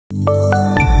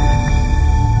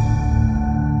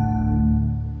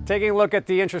Taking a look at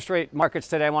the interest rate markets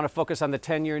today, I want to focus on the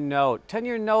 10-year note.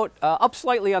 10-year note up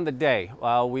slightly on the day.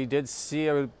 We did see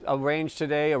a range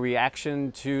today, a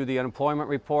reaction to the unemployment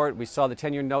report. We saw the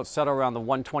 10-year note settle around the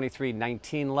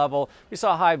 123.19 level. We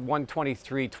saw a high of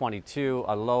 123.22,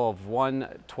 a low of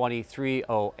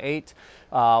 123.08.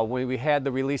 When we had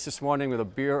the release this morning with the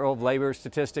Bureau of Labor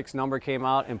Statistics number came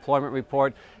out, employment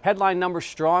report, headline number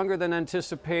stronger than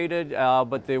anticipated,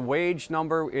 but the wage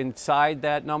number inside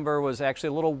that number was actually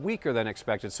a little weaker than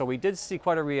expected. So we did see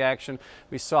quite a reaction.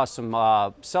 We saw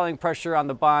some selling pressure on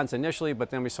the bonds initially, but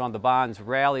then we saw the bonds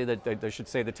rally, I should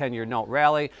say the 10-year note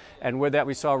rally, and with that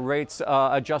we saw rates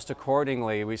adjust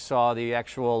accordingly. We saw the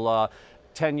actual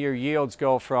 10-year yields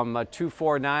go from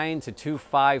 2.49 to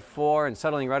 2.54 and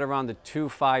settling right around the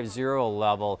 2.50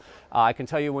 level. I can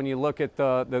tell you when you look at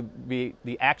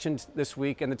the actions this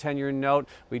week in the 10-year note,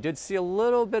 we did see a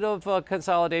little bit of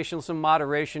consolidation, some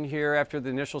moderation here after the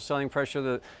initial selling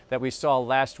pressure that we saw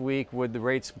last week with the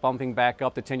rates bumping back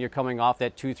up, the 10-year coming off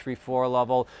that 2.34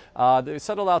 level. They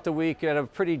settled out the week at a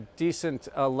pretty decent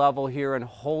level here and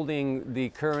holding the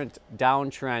current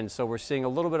downtrend. So we're seeing a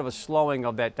little bit of a slowing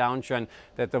of that downtrend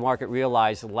that the market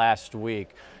realized last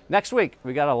week. Next week,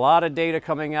 we got a lot of data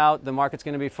coming out. The market's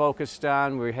going to be focused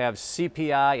on. We have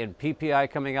CPI and PPI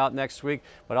coming out next week,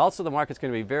 but also the market's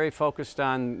going to be very focused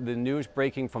on the news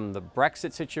breaking from the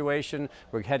Brexit situation.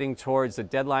 We're heading towards the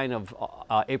deadline of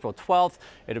April 12th.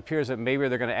 It appears that maybe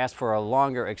they're going to ask for a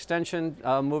longer extension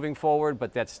moving forward,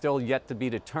 but that's still yet to be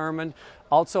determined.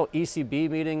 Also, ECB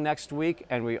meeting next week,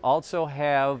 and we also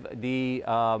have the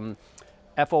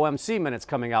FOMC minutes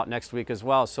coming out next week as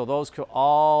well. So those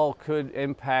could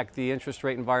impact the interest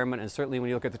rate environment, and certainly when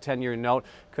you look at the 10-year note,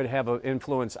 could have an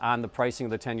influence on the pricing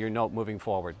of the 10-year note moving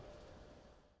forward.